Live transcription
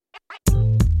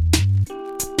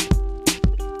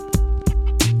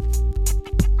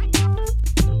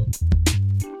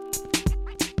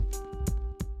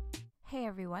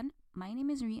my name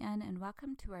is Rian, and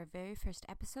welcome to our very first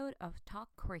episode of Talk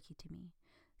Quirky to Me.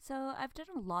 So, I've done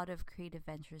a lot of creative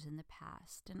ventures in the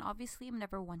past, and obviously, I'm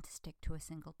never one to stick to a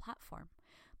single platform.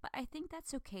 But I think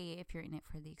that's okay if you're in it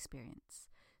for the experience.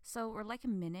 So, we're like a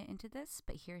minute into this,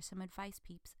 but here's some advice,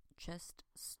 peeps. Just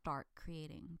start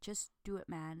creating. Just do it,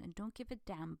 man, and don't give a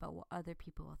damn about what other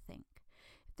people will think.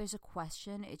 If there's a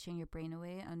question itching your brain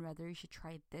away on whether you should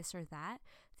try this or that,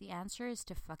 the answer is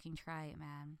to fucking try it,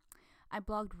 man. I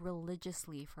blogged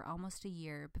religiously for almost a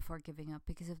year before giving up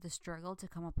because of the struggle to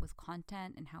come up with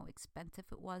content and how expensive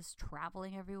it was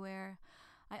traveling everywhere.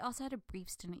 I also had a brief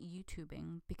stint at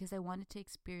YouTubing because I wanted to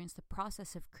experience the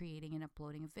process of creating and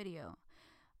uploading a video.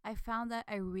 I found that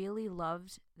I really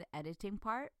loved the editing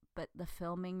part, but the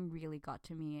filming really got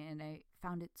to me and I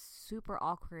found it super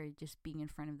awkward just being in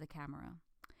front of the camera.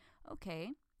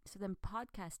 Okay, so then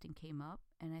podcasting came up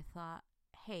and I thought,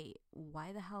 hey,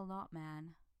 why the hell not,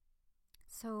 man?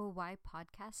 So why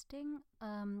podcasting?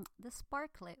 The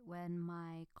spark lit when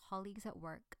my colleagues at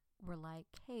work were like,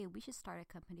 hey, we should start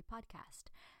a company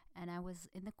podcast. And I was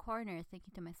in the corner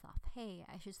thinking to myself, hey,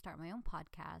 I should start my own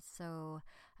podcast so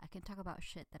I can talk about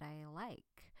shit that I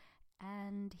like.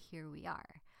 And here we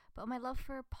are. But my love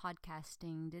for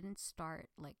podcasting didn't start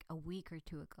like a week or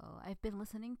two ago. I've been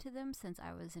listening to them since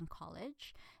I was in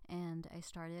college, and I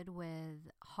started with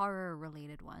horror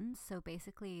related ones. So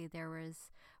basically there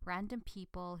was random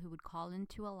people who would call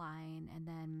into a line, and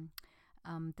then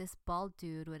this bald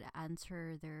dude would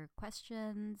answer their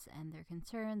questions and their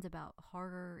concerns about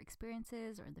horror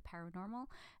experiences or the paranormal.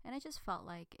 And I just felt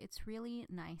like it's really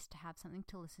nice to have something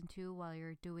to listen to while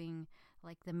you're doing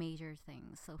like the major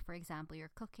things. So for example, you're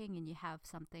cooking and you have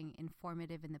something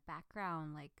informative in the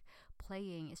background like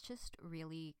playing. It's just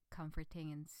really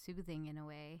comforting and soothing in a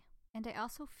way. And I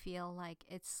also feel like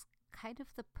it's kind of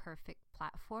the perfect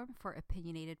platform for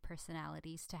opinionated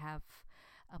personalities to have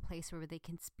a place where they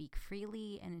can speak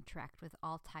freely and interact with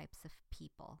all types of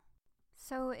people.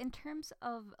 So in terms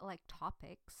of like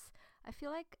topics, I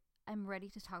feel like I'm ready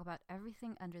to talk about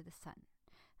everything under the sun.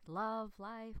 Love,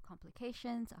 life,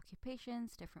 complications,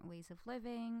 occupations, different ways of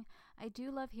living. I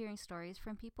do love hearing stories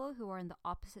from people who are on the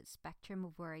opposite spectrum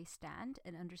of where I stand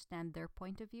and understand their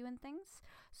point of view and things.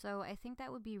 So I think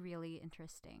that would be really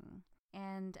interesting.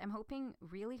 And I'm hoping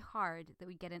really hard that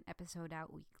we get an episode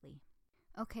out weekly.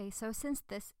 Okay, so since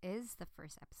this is the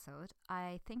first episode,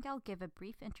 I think I'll give a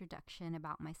brief introduction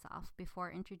about myself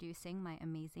before introducing my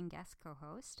amazing guest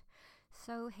co-host.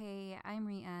 So, hey, I'm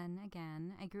Rian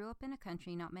again. I grew up in a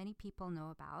country not many people know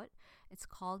about. It's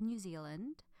called New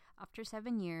Zealand. After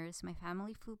 7 years, my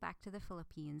family flew back to the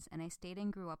Philippines and I stayed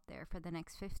and grew up there for the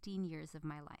next 15 years of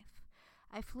my life.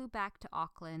 I flew back to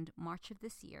Auckland March of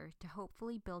this year to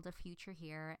hopefully build a future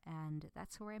here, and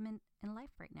that's where I'm in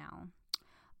life right now.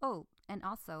 Oh, and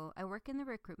also, I work in the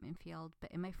recruitment field,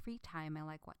 but in my free time, I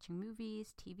like watching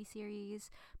movies, TV series,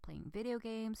 playing video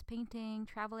games, painting,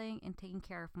 traveling, and taking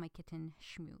care of my kitten,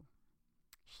 Shmoo.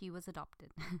 She was adopted.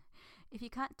 If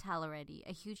you can't tell already,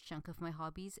 a huge chunk of my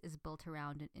hobbies is built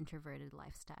around an introverted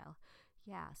lifestyle.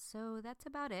 Yeah, so that's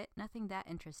about it. Nothing that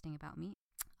interesting about me.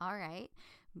 All right,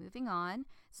 moving on.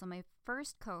 So my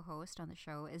first co-host on the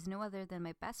show is no other than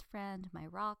my best friend, my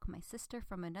rock, my sister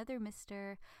from another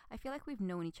mister. I feel like we've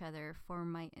known each other for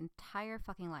my entire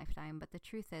fucking lifetime, but the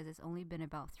truth is it's only been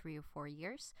about 3 or 4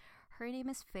 years. Her name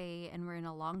is Faye, and we're in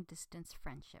a long-distance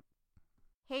friendship.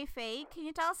 Hey Faye, can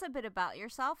you tell us a bit about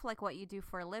yourself, like what you do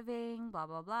for a living, blah,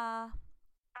 blah, blah?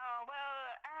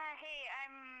 Hey,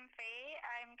 I'm Faye.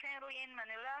 I'm currently in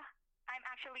Manila. I'm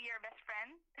actually your best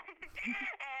friend.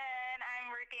 And I'm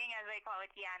working as a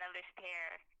quality analyst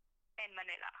here in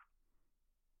Manila.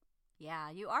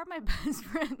 Yeah, you are my best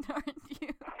friend, aren't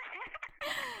you?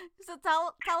 So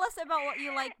tell us about what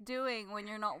you like doing when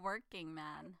you're not working,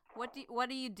 man. What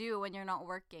do you do when you're not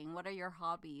working? What are your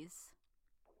hobbies?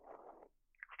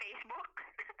 Facebook.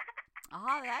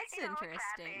 Ah, that's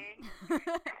interesting.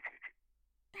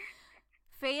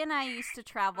 Faye and I used to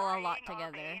travel a lot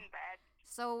together.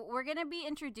 So we're going to be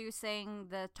introducing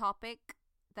the topic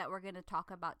that we're going to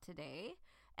talk about today.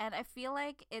 And I feel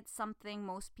like it's something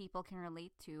most people can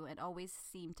relate to and always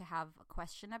seem to have a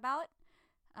question about.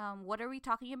 What are we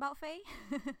talking about, Faye?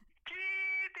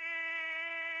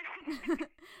 Cheating!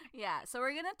 Yeah, so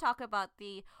we're going to talk about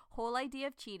the whole idea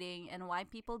of cheating and why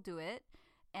people do it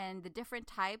and the different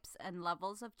types and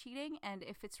levels of cheating and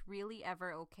if it's really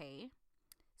ever okay.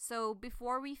 So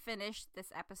before we finish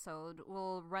this episode,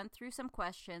 we'll run through some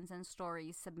questions and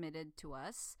stories submitted to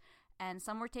us. And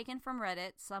some were taken from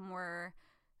Reddit, some were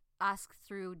asked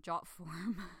through Jot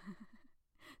form.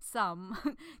 Some,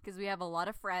 because we have a lot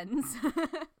of friends. Yeah,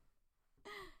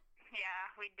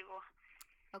 we do.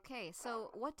 Okay,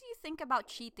 so what do you think about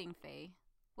cheating, Faye?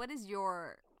 What is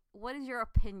your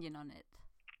opinion on it?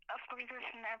 Of course,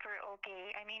 it's never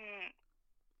okay. I mean,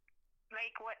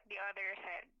 like what the other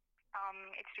said,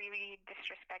 it's really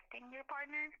disrespecting your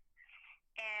partner,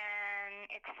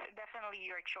 and it's definitely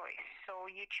your choice.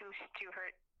 So you choose to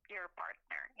hurt your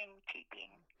partner in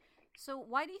cheating. So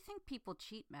why do you think people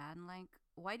cheat, man? Like,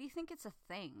 why do you think it's a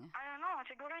thing? I don't know,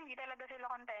 siguro hindi talaga sila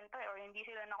kontento or hindi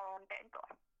sila nakokontento.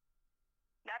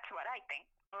 That's what I think.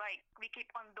 Like, we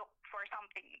keep on look for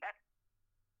something that's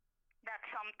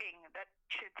something that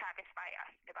should satisfy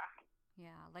us, di ba?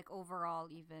 Yeah, like overall,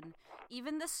 even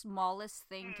the smallest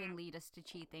thing can lead us to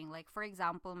cheating. Like for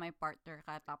example, my partner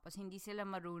ka, tapos hindi sila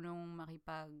marunong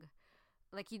makipag,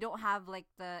 like you don't have like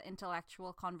the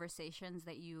intellectual conversations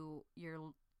that you're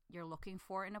looking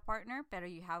for in a partner, pero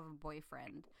you have a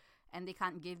boyfriend and they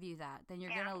can't give you that, then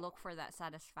you're gonna look for that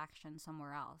satisfaction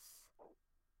somewhere else.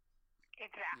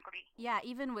 Exactly. Yeah,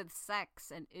 even with sex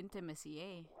and intimacy,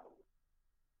 eh?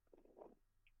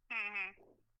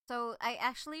 So I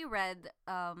actually read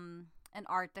an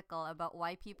article about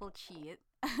why people cheat.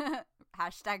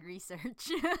 Hashtag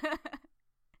research.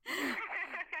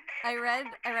 I read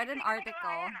an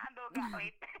article.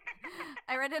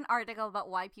 I read an article about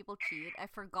why people cheat. I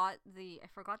forgot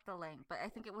the link, but I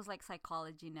think it was like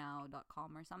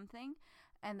psychologynow.com or something.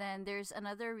 And then there's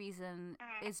another reason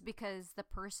is because the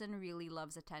person really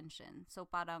loves attention. So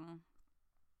parang,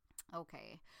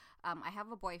 okay, I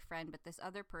have a boyfriend, but this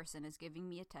other person is giving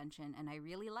me attention and I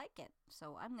really like it.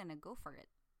 So I'm gonna go for it.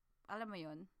 Alam mo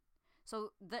yun?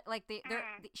 So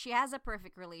she has a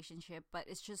perfect relationship, but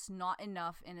it's just not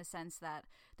enough in a sense that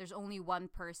there's only one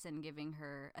person giving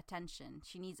her attention.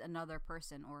 She needs another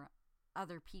person or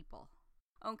other people.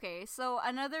 Okay, so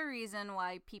another reason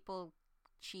why people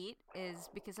cheat is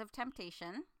because of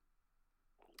temptation.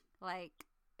 Like,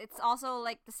 it's also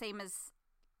like the same as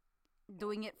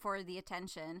doing it for the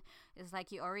attention. Is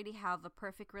like you already have a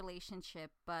perfect relationship,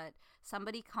 but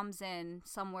somebody comes in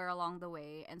somewhere along the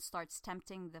way and starts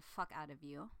tempting the fuck out of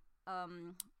you.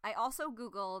 I also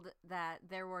googled that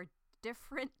there were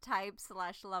different types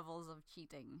 / levels of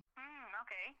cheating.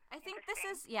 Okay. I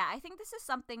think this is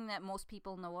something that most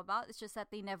people know about. It's just that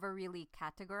they never really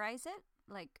categorize it.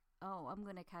 Like, oh, I'm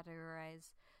gonna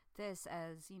categorize this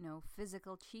as,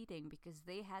 physical cheating because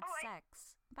they had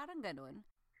sex. Parang ganun.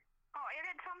 Oh, I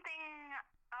read something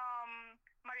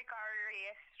Maricar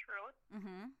Reyes wrote.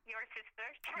 Your sister.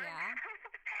 Yeah.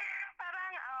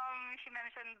 Parang she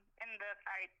mentioned in the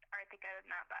article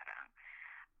na parang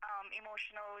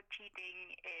emotional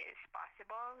cheating is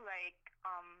possible. Like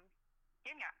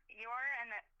yun nga, you're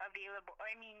in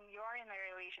a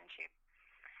relationship.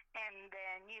 And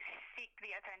then you seek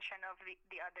the attention of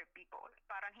the other people.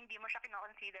 Parang hindi mo siya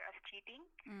kino-consider as cheating.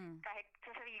 Kahit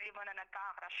sa sarili mo na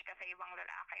nagkaka-crush ka sa ibang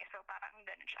lalaki. So parang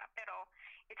ganun siya. Pero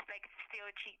it's like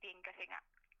still cheating kasi nga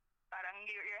parang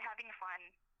you're having fun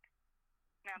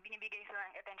na binibigay sila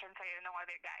ng attention sa'yo ng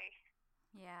other guy.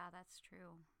 Yeah, that's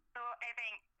true. So I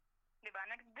think, di ba,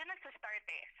 doon nagsa-start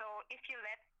eh. So if you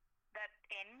let that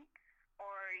in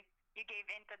or you gave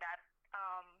in to that,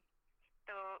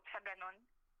 sa ganun,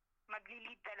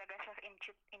 magli-lead talaga siya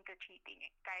into cheating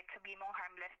eh. Kahit sabi mong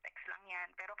harmless sex lang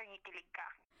yan, pero kinikilig ka.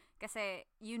 Kasi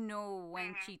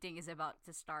when cheating is about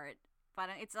to start.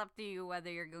 Parang it's up to you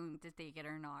whether you're going to take it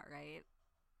or not, right?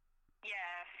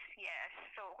 Yes.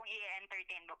 So, kung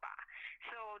i-entertain mo pa.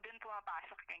 So, dun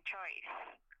pumapasok yung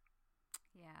choice.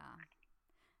 Yeah.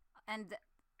 And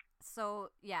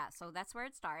so that's where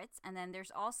it starts. And then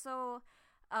there's also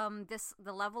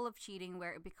the level of cheating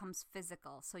where it becomes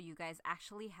physical, so you guys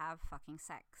actually have fucking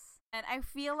sex. And I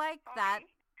feel like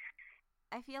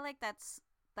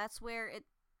that's where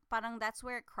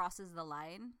it crosses the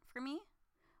line for me,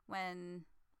 when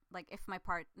like if my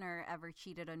partner ever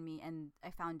cheated on me and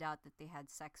I found out that they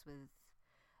had sex with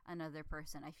another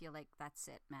person, I feel like that's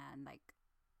it, man. Like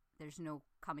there's no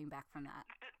coming back from that.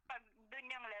 Dun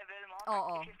yung level mo.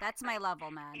 Oh, that's my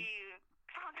level, man. You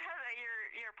found out that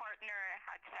your partner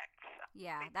had sex.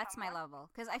 Yeah, that's my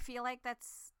level. Because I feel like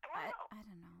that's... Wow. I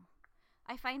don't know.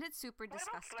 I find it super What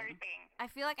about disgusting. flirting? I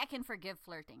feel like I can forgive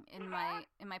flirting in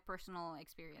my personal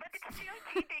experience. But it's still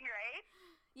cheating, right?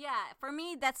 Yeah, for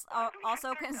me, that's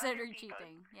also considered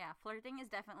cheating. Yeah, flirting is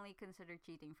definitely considered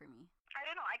cheating for me. I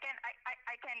don't know. I can't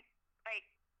like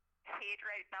say it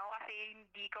right now kasi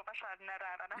hindi ko pa siya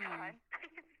nararanasan.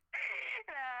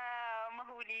 Na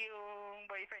mahuli yung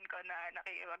boyfriend ko na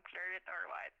nakikipag-flirt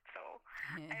or what. So,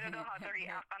 I don't know how to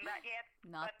react on that yet.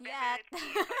 Not but yet.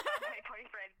 My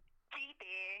boyfriend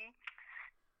cheating.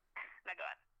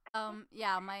 Lagot.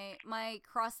 Yeah, my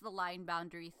cross the line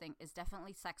boundary thing is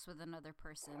definitely sex with another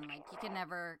person. Like you can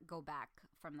never go back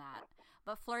from that.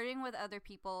 But flirting with other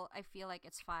people, I feel like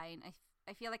it's fine.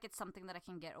 I feel like it's something that I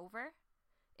can get over.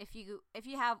 If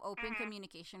you have open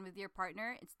communication with your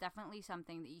partner, it's definitely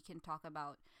something that you can talk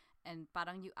about. And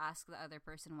parang you ask the other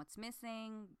person what's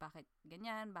missing, bakit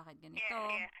ganyan, bakit ganito.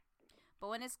 Yeah, yeah. But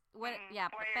when yeah,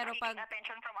 Or pero seeking pag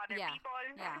attention from other yeah, people.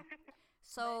 yeah.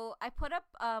 So I put up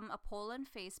a poll on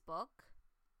Facebook.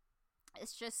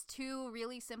 It's just two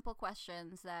really simple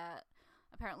questions that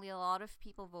apparently a lot of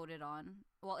people voted on.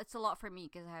 Well, it's a lot for me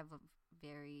because I have a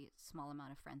very small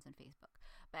amount of friends on Facebook.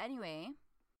 But anyway,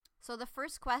 so the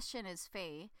first question is,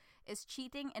 Faye, is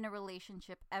cheating in a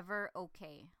relationship ever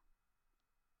okay?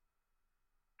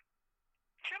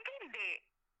 Siyempre hindi.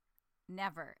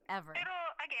 Never, ever. Pero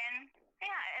again,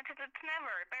 yeah, it's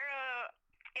never. Pero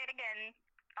yet again,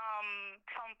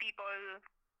 some people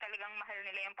talagang mahal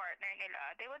nila yung partner nila,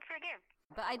 they would forgive.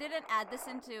 But I didn't add this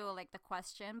into like the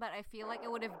question, but I feel like it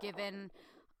would have given,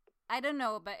 I don't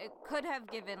know, but it could have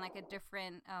given like a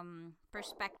different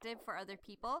perspective for other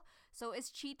people. So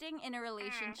is cheating in a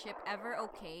relationship ever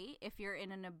okay if you're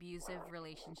in an abusive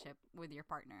relationship with your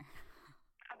partner?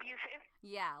 Abusive?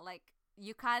 Yeah, like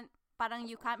you can't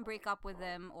break up with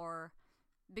them, or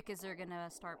because they're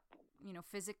gonna start,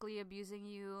 physically abusing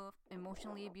you,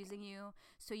 emotionally abusing you,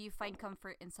 so you find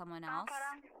comfort in someone else.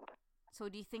 Parang, So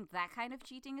do you think that kind of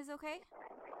cheating is okay?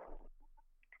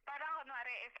 parang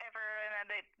kunwari if ever na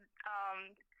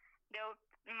they'll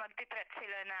magtitreat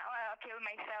sila na, oh, I'll kill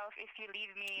myself if you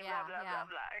leave me, Yeah, blah, blah, yeah. blah,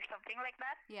 blah, or something like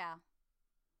that. Yeah.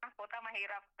 Puta,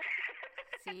 mahirap.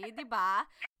 See, di ba?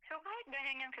 So kahit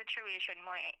ganyan yung situation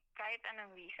mo, kahit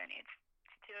anong reason, it's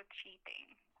still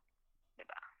cheating.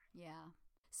 Diba? Yeah.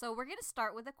 So we're gonna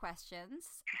start with the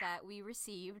questions that we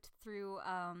received through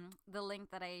the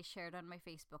link that I shared on my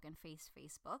Facebook and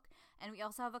Facebook, and we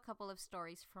also have a couple of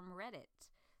stories from Reddit.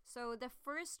 So the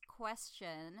first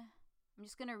question, I'm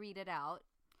just gonna read it out.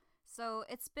 So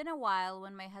it's been a while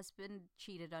when my husband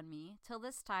cheated on me. Till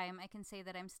this time, I can say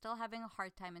that I'm still having a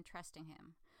hard time in trusting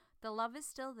him. The love is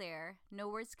still there. No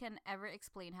words can ever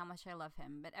explain how much I love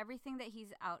him. But every time that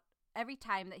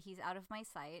he's out of my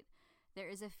sight, there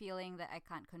is a feeling that I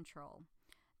can't control.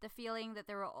 The feeling that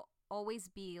there will always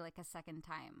be like a second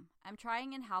time. I'm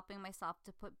trying and helping myself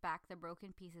to put back the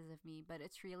broken pieces of me, but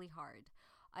it's really hard.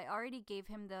 I already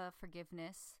gave him the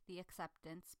forgiveness, the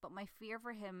acceptance, but my fear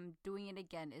for him doing it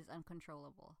again is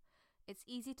uncontrollable. It's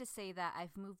easy to say that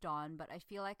I've moved on, but I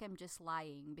feel like I'm just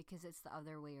lying because it's the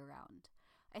other way around.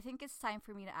 I think it's time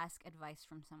for me to ask advice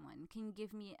from someone. Can you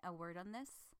give me a word on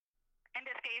this? In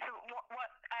this case,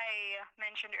 what I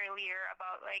mentioned earlier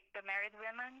about like the married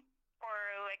women or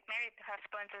like married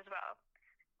husbands as well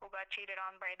who got cheated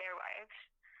on by their wives,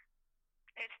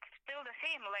 it's still the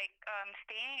same, like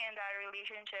staying in that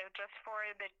relationship just for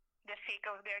the sake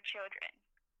of their children.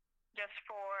 Just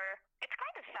for, it's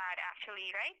kind of sad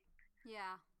actually, right?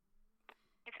 Yeah.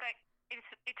 It's like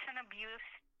it's an abuse,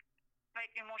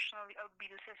 like emotional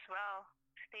abuse as well.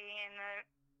 Staying in an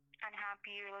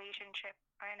unhappy relationship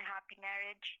or unhappy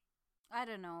marriage. I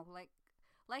don't know, like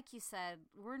you said,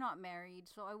 we're not married,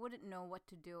 so I wouldn't know what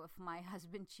to do if my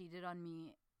husband cheated on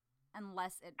me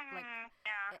unless it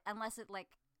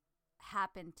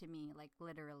happened to me, like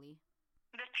literally.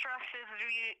 The trust is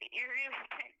really, you really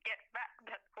can't get back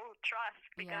that whole trust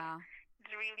because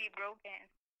it's really broken.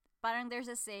 Parang there's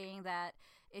a saying that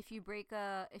if you break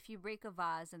a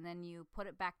vase and then you put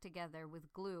it back together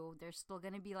with glue, there's still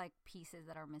gonna be like pieces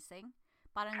that are missing.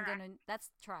 Parang ganun, that's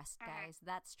trust, guys.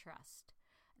 That's trust.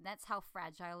 That's how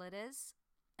fragile it is.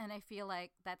 And I feel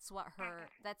like that's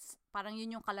parang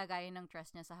yun yung kalagayan ng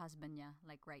trust niya sa husband niya,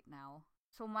 like right now.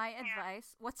 So my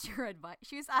advice, what's your advice?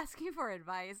 She was asking for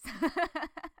advice.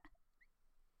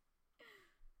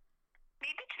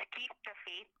 Maybe just keep the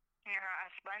faith in her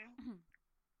husband.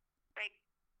 Like,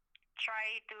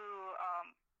 try to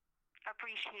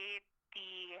appreciate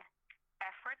the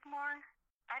effort more.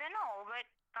 I don't know, but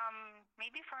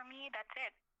maybe for me, that's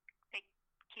it. Like,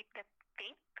 keep the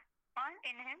faith on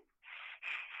in him.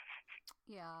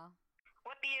 Yeah.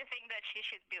 What do you think that she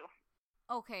should do?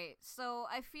 Okay, so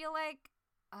I feel like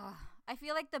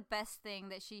the best thing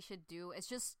that she should do is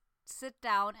just sit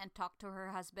down and talk to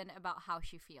her husband about how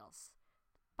she feels.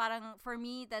 Parang for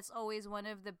me, that's always one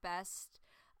of the best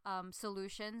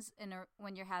solutions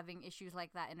when you're having issues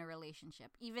like that in a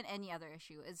relationship. Even any other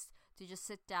issue is to just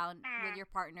sit down with your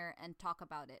partner and talk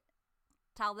about it.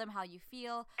 Tell them how you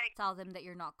feel. Tell them that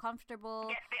you're not comfortable.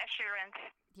 Get the assurance.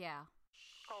 Yeah.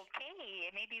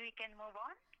 Okay, maybe we can move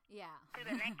on Yeah. to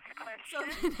the next So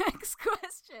question. the next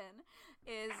question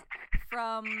is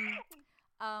from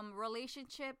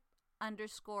relationship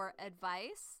underscore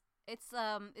advice. It's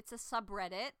a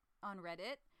subreddit on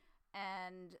Reddit,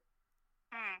 and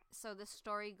Hmm. so the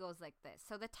story goes like this.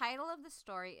 So the title of the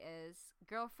story is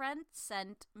Girlfriend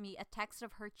sent me a text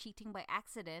of her cheating by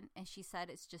accident and she said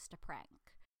it's just a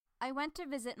prank. I went to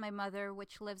visit my mother,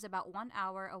 which lives about 1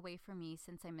 hour away from me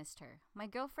since I missed her. My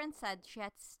girlfriend said she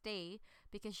had to stay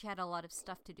because she had a lot of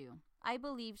stuff to do. I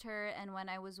believed her, and when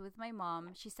I was with my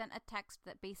mom, she sent a text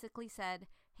that basically said,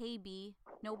 "Hey B,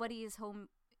 nobody is home.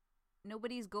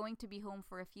 Nobody's going to be home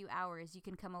for a few hours. You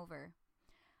can come over."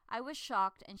 I was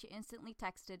shocked and she instantly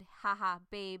texted, "Haha,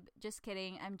 babe, just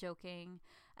kidding, I'm joking."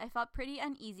 I felt pretty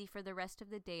uneasy for the rest of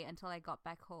the day until I got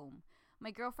back home.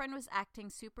 My girlfriend was acting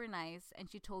super nice and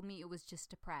she told me it was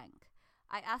just a prank.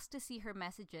 I asked to see her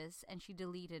messages and she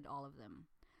deleted all of them.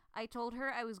 I told her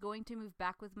I was going to move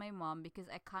back with my mom because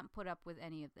I can't put up with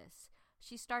any of this.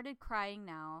 She started crying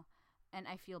now and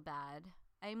I feel bad.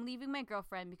 I am leaving my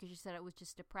girlfriend because she said it was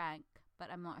just a prank, but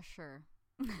I'm not sure.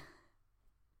 Why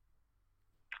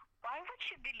would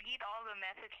she delete all the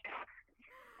messages?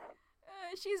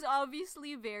 She's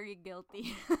obviously very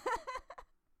guilty.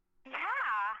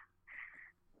 Yeah.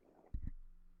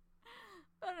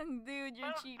 Parang, dude, you're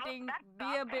Well, cheating. that Be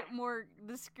a sucks. bit more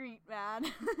discreet, man.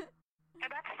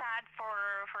 That's sad for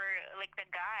like the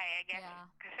guy, I guess. Yeah.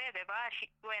 Kasi, diba,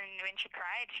 when she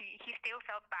cried, he still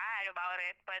felt bad about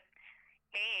it. But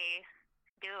hey,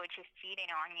 dude, she's cheating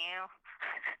on you.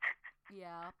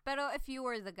 Yeah. Pero if you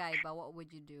were the guy, ba, what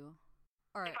would you do?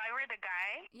 Or If I were the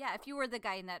guy, yeah, if you were the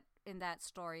guy in that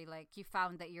story, like you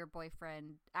found that your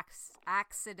boyfriend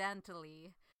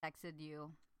accidentally texted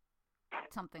you,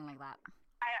 something like that.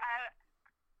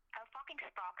 I'll fucking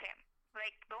stalk him.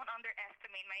 Like, don't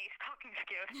underestimate my stalking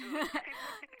skills, dude. Dude,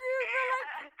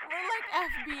 we're like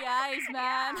FBI's,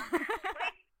 man.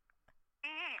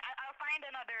 I'll find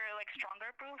another like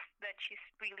stronger proof that she's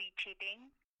really cheating,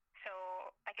 so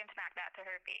I can smack that to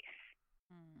her face.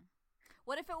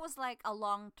 What if it was like a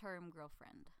long-term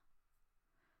girlfriend?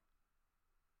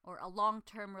 Or a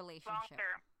long-term Long relationship?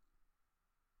 term.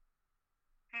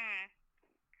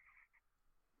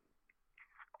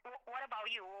 What about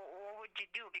you? What would you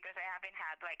do? Because I haven't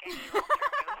had like any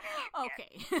long-term relationship yet.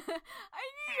 Okay. I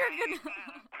knew you were gonna...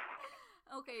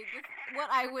 Okay, what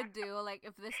I would do, like,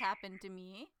 if this happened to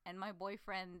me and my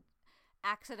boyfriend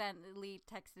accidentally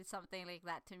texted something like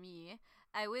that to me,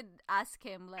 I would ask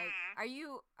him, like, are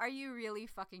you really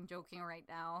fucking joking right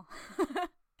now?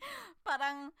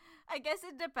 Parang, I guess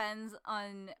it depends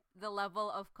on the level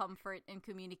of comfort and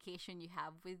communication you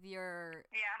have with your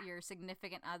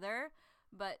significant other,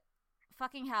 but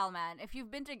fucking hell, man, if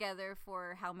you've been together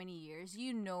for how many years,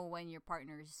 you know when your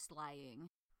partner's lying.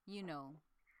 You know.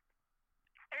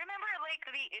 I remember like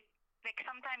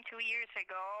sometime 2 years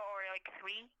ago or like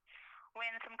 3,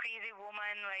 when some crazy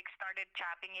woman like started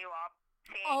chatting you up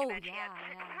saying that she had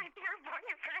sex with your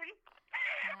boyfriend.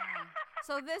 Yeah.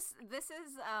 So this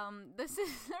is a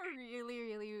really,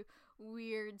 really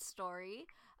weird story.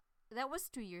 That was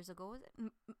 2 years ago. Was it?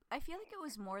 I feel like it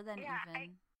was more than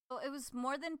even. So it was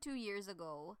more than 2 years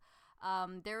ago.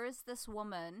 There was this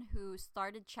woman who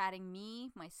started chatting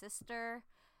me, my sister,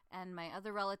 and my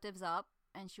other relatives up,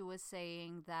 and she was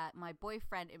saying that my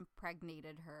boyfriend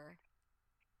impregnated her,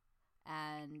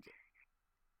 and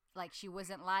like she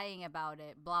wasn't lying about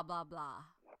it, blah blah blah,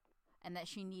 and that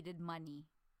she needed money,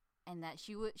 and that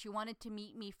she wanted to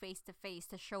meet me face to face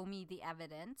to show me the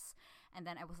evidence. And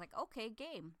then I was like, okay,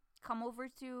 game, come over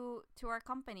to our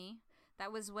company.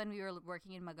 That was when we were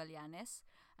working in Magallanes.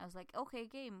 I was like, okay,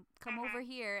 game, come over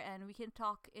here and we can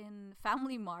talk in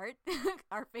Family Mart,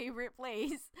 our favorite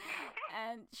place,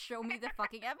 and show me the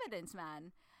fucking evidence,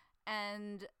 man.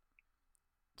 And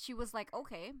she was like,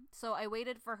 okay. So I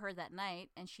waited for her that night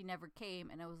and she never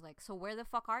came. And I was like, so where the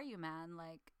fuck are you, man?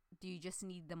 Like, do you just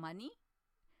need the money?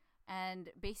 And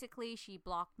basically she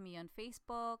blocked me on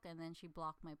Facebook, and then she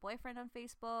blocked my boyfriend on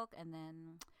Facebook, and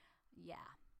then,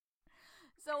 yeah.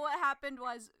 So what happened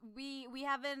was, we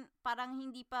haven't, parang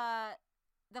hindi pa,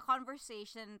 the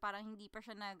conversation, parang hindi pa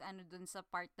siya ano dun sa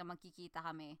part na magkikita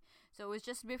kami. So it was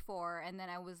just before, and then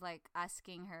I was like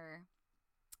asking her,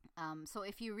 so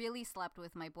if you really slept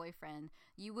with my boyfriend,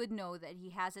 you would know that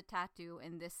he has a tattoo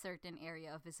in this certain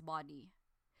area of his body.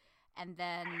 And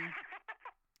then,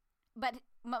 but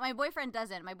my boyfriend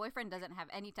doesn't. My boyfriend doesn't have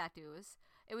any tattoos.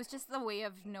 It was just the way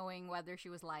of knowing whether she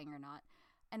was lying or not.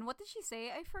 And what did she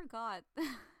say? I forgot.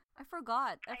 I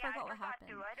forgot what happened.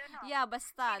 Too. I don't know. Yeah,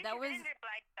 basta. Maybe That was. didn't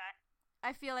reply to that.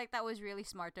 I feel like that was really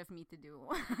smart of me to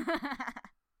do.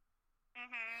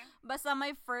 Basta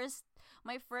my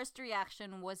first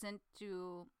reaction wasn't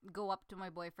to go up to my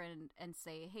boyfriend and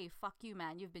say, "Hey, fuck you,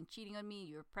 man. You've been cheating on me.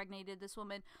 You impregnated this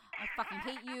woman. I fucking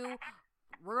hate you.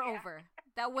 We're over."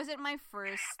 That wasn't my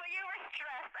first. But you were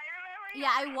stressed. I remember.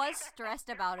 Yeah, I was stressed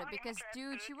about it because,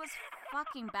 dude, she was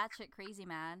fucking batshit crazy,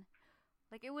 man.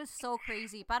 Like, it was so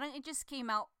crazy. Parang it just came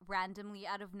out randomly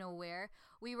out of nowhere.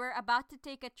 We were about to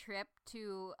take a trip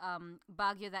to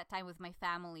Baguio that time with my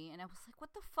family, and I was like,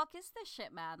 what the fuck is this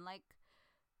shit, man? Like,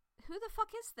 who the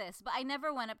fuck is this? But I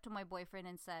never went up to my boyfriend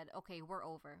and said, okay, we're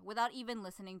over, without even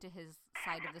listening to his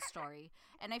side of the story.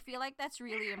 And I feel like that's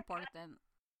really important.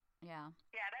 Yeah.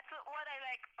 Yeah, that's what I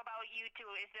like about you two,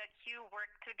 is that you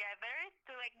work together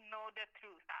to like know the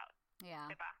truth out. Yeah.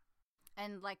 Diba?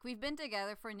 And like, we've been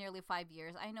together for nearly 5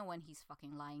 years. I know when he's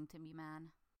fucking lying to me,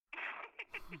 man.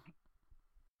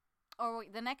 Or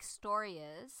wait, the next story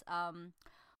is,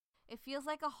 it feels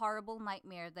like a horrible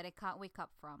nightmare that I can't wake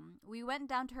up from. We went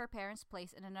down to her parents'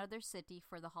 place in another city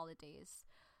for the holidays.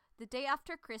 The day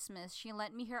after Christmas, she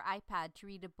lent me her iPad to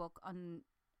read a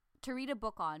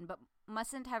book on, but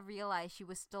mustn't have realized she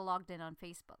was still logged in on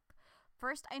Facebook.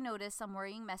 First, I noticed some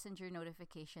worrying messenger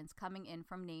notifications coming in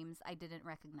from names I didn't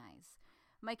recognize.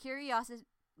 My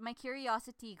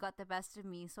curiosity got the best of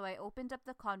me, so I opened up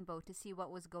the convo to see what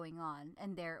was going on,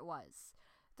 and there it was.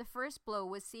 The first blow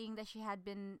was seeing that she had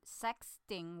been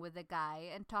sexting with a guy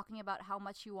and talking about how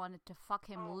much she wanted to fuck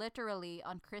him literally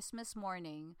on Christmas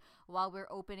morning while we're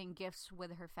opening gifts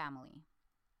with her family.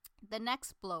 The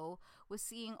next blow was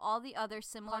seeing all the other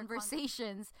similar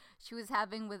conversations she was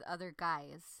having with other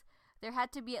guys. There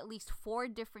had to be at least 4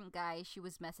 different guys she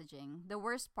was messaging. The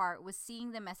worst part was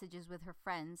seeing the messages with her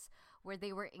friends where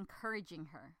they were encouraging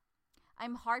her.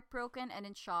 I'm heartbroken and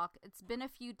in shock. It's been a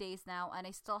few days now and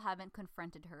I still haven't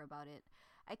confronted her about it.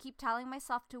 I keep telling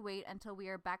myself to wait until we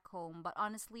are back home, but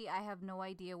honestly, I have no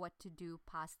idea what to do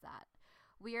past that.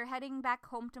 We are heading back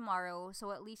home tomorrow,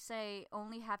 so at least I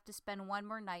only have to spend one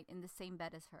more night in the same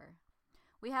bed as her.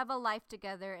 We have a life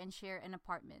together and share an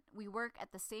apartment. We work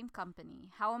at the same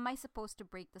company. How am I supposed to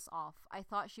break this off? I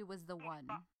thought she was the one.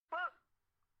 Well,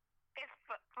 if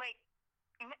like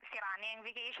sira na yung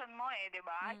vacation mo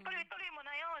diba? Tuloy-tuloy mo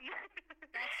na yun.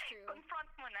 That's true. Confront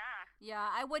mo na.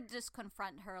 Yeah, I would just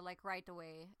confront her like right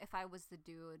away if I was the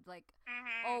dude. Like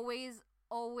always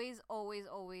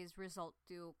result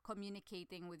to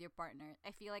communicating with your partner. I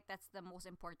feel like that's the most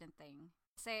important thing.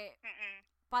 Say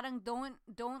parang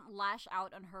don't lash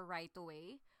out on her right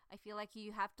away. I feel like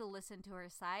you have to listen to her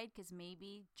side because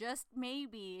maybe, just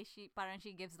maybe, she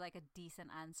gives like a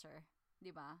decent answer.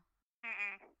 Diba?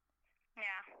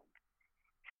 Yeah.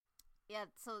 Yeah,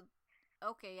 so,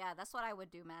 okay, yeah, that's what I would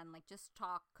do, man. Like, just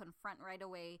talk, confront right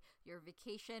away. Your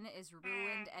vacation is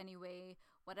ruined anyway.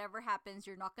 Whatever happens,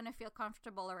 you're not gonna feel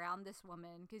comfortable around this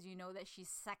woman because you know that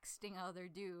she's sexting other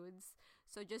dudes.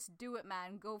 So just do it,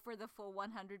 man. Go for the full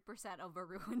 100% of a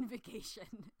ruined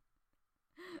vacation.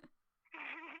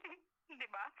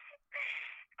 Diba?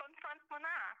 Confront mo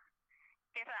na.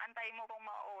 Kesa antay mo pang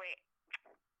mauwi.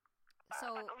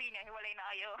 So, pag uwi niya, hiwalay na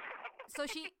kayo. So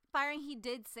parang he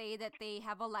did say that they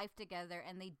have a life together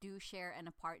and they do share an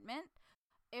apartment.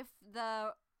 If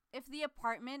the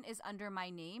apartment is under my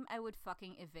name, I would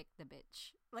fucking evict the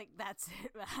bitch. Like, that's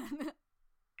it, man.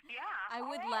 Yeah. I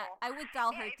would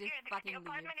tell her to fucking leave. If the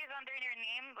apartment is under your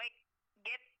name, like,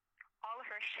 get all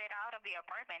her shit out of the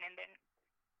apartment and then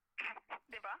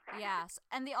diba? Yes.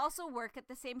 And they also work at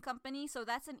the same company, so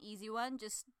that's an easy one.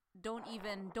 Just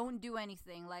don't do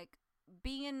anything. Like,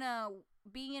 being in a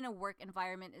work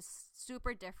environment is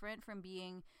super different from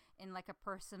being in like a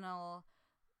personal,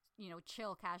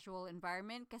 chill, casual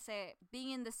environment. Kasi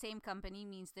being in the same company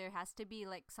means there has to be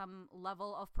like some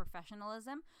level of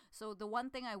professionalism. So the one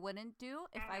thing I wouldn't do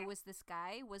if I was this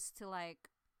guy was to like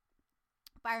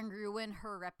parang ruin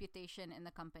her reputation in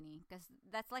the company, because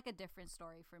that's like a different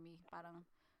story for me. Parang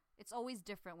it's always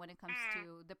different when it comes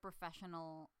to the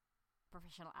professional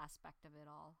aspect of it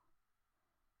all.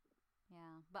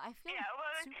 Yeah, but I feel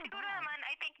super siguro bad. naman,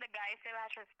 I think the guy still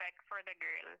has respect for the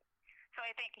girl. So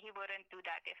I think he wouldn't do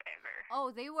that if ever.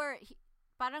 Oh, they were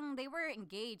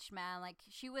engaged, man. Like,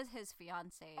 she was his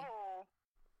fiance. Oh.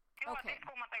 Okay.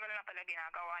 Kung matagal na pala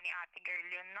ginagawa ni ate girl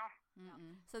yun, no?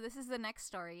 So this is the next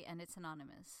story, and it's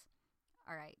anonymous.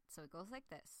 Alright, so it goes like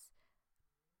this.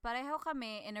 Pareho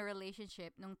kami in a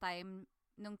relationship nung time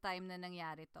na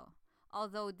nangyari to.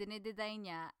 Although, dinididay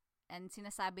niya and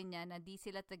sinasabi niya na di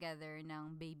sila together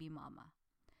ng baby mama.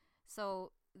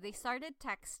 So, they started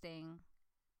texting,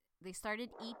 they started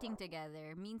eating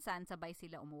together, minsan sabay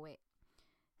sila umuwi.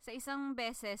 Sa isang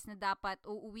beses na dapat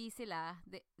uuwi sila,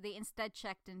 they instead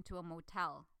checked into a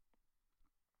motel.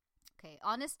 Okay,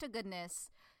 honest to goodness,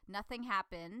 nothing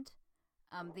happened.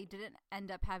 They didn't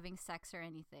end up having sex or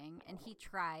anything, and he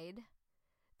tried.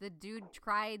 The dude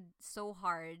tried so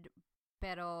hard,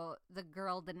 pero the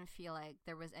girl didn't feel like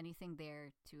there was anything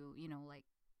there to, like,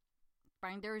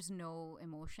 parang there was no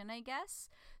emotion, I guess.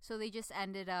 So they just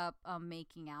ended up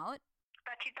making out.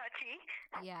 Touchy.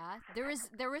 Yeah,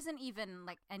 there wasn't even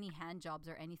like any hand jobs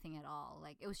or anything at all.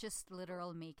 Like it was just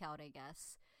literal make out, I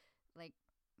guess. Like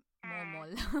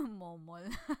momol,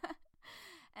 momol.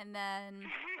 And then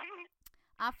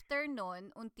after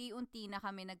nun, unti-unti na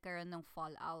kami nagkaroon ng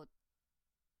fallout.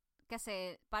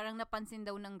 Kasi parang napansin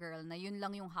daw ng girl na yun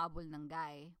lang yung habol ng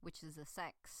guy, which is the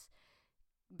sex.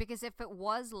 Because if it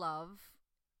was love,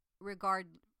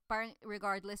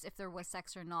 regardless if there was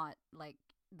sex or not, like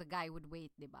the guy would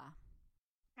wait, diba?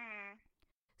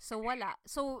 So wala.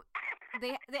 So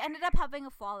they ended up having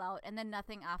a fallout, and then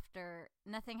nothing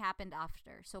happened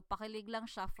after. So pakilig lang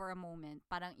siya for a moment,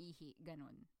 parang ihi,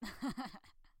 ganun.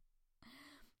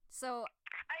 So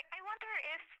I wonder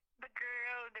if the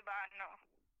girl, diba,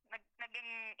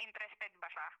 naging interested ba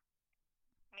siya?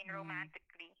 I mean,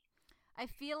 romantically. I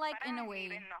feel like Parang in a way,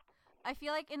 even, no? I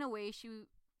feel like in a way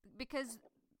because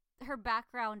her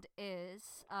background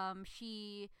is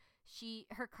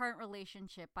her current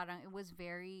relationship, parang it was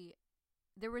very,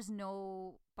 there was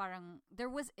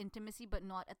intimacy but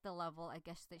not at the level, I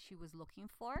guess, that she was looking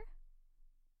for.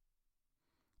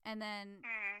 And then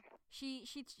she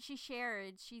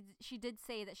shared, she did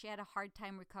say that she had a hard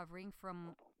time recovering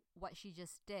from what she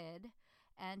just did,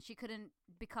 and she couldn't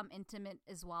become intimate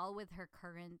as well with her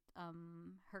current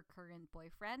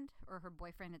boyfriend, or her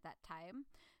boyfriend at that time.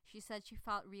 She said she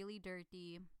felt really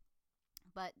dirty,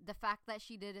 but the fact that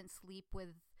she didn't sleep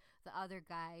with the other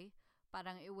guy,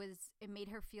 parang it made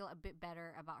her feel a bit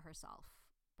better about herself.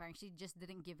 Parang she just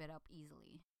didn't give it up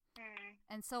easily.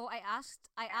 And so I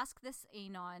asked this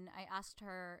Anon, I asked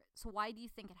her, so why do you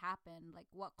think it happened? Like,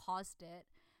 what caused it?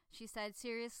 She said,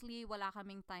 seriously, wala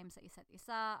kaming time sa isa't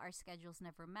isa. Our schedules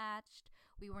never matched.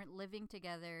 We weren't living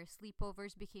together.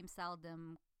 Sleepovers became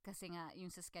seldom kasi nga yung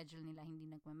sa schedule nila hindi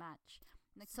nagma-match.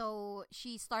 So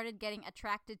she started getting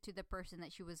attracted to the person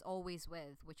that she was always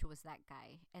with, which was that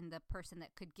guy, and the person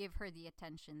that could give her the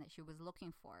attention that she was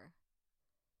looking for.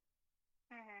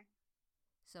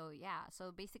 So yeah,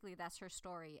 so basically that's her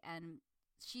story, and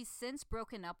she's since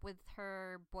broken up with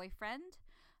her boyfriend,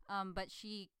 but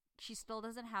she still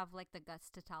doesn't have like the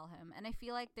guts to tell him, and I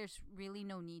feel like there's really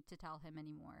no need to tell him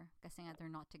anymore kasi nga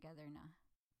they're not together na.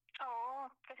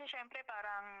 Oo, kasi syempre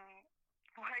parang,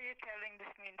 why are you telling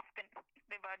this me,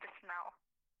 diba, just now?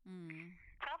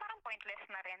 Saka parang pointless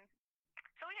na rin.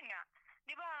 So yun nga,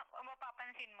 diba,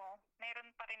 mapapansin mo, meron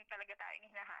pa rin talaga tayong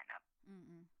hinahanap.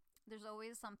 There's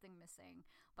always something missing.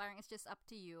 Parang it's just up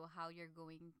to you how you're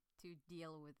going to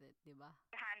deal with it, diba?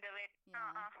 Handle it.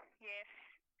 Yeah. Yes.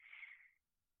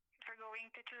 If you're going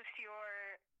to choose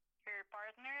your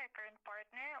partner, current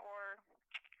partner, or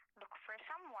look for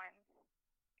someone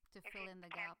To if fill you in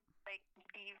the can't, gap. like,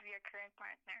 leave your current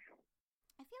partner.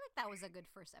 I feel like that was a good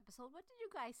first episode. What did you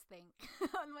guys think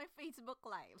on my Facebook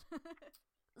Live?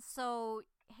 So,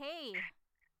 hey,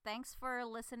 thanks for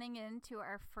listening in to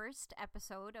our first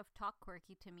episode of Talk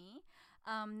Quirky to Me.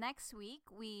 Next week,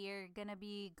 we're going to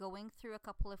be going through a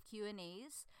couple of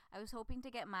Q&As. I was hoping to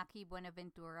get Maki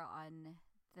Buenaventura on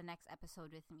the next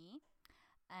episode with me.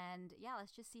 And yeah,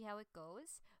 let's just see how it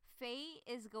goes. Faye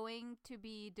is going to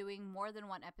be doing more than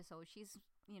one episode. She's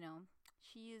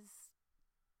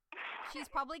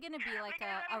probably going to be like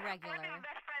a regular.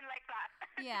 Best friend like that.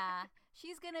 Yeah,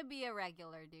 she's going to be a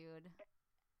regular, dude.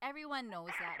 Everyone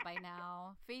knows that by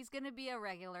now. Faye's going to be a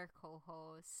regular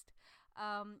co-host.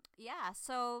 Yeah,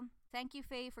 so thank you,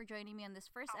 Faye, for joining me on this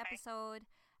first episode.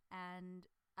 And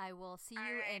I will see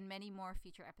you in many more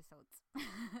future episodes.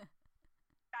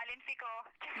 Talensi ko.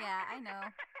 Yeah, I know.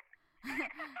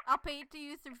 I'll pay it to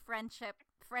you through friendship.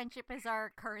 Friendship is our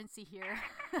currency here.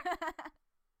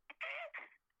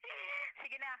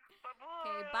 Sige na. Babuy.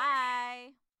 Okay, bye.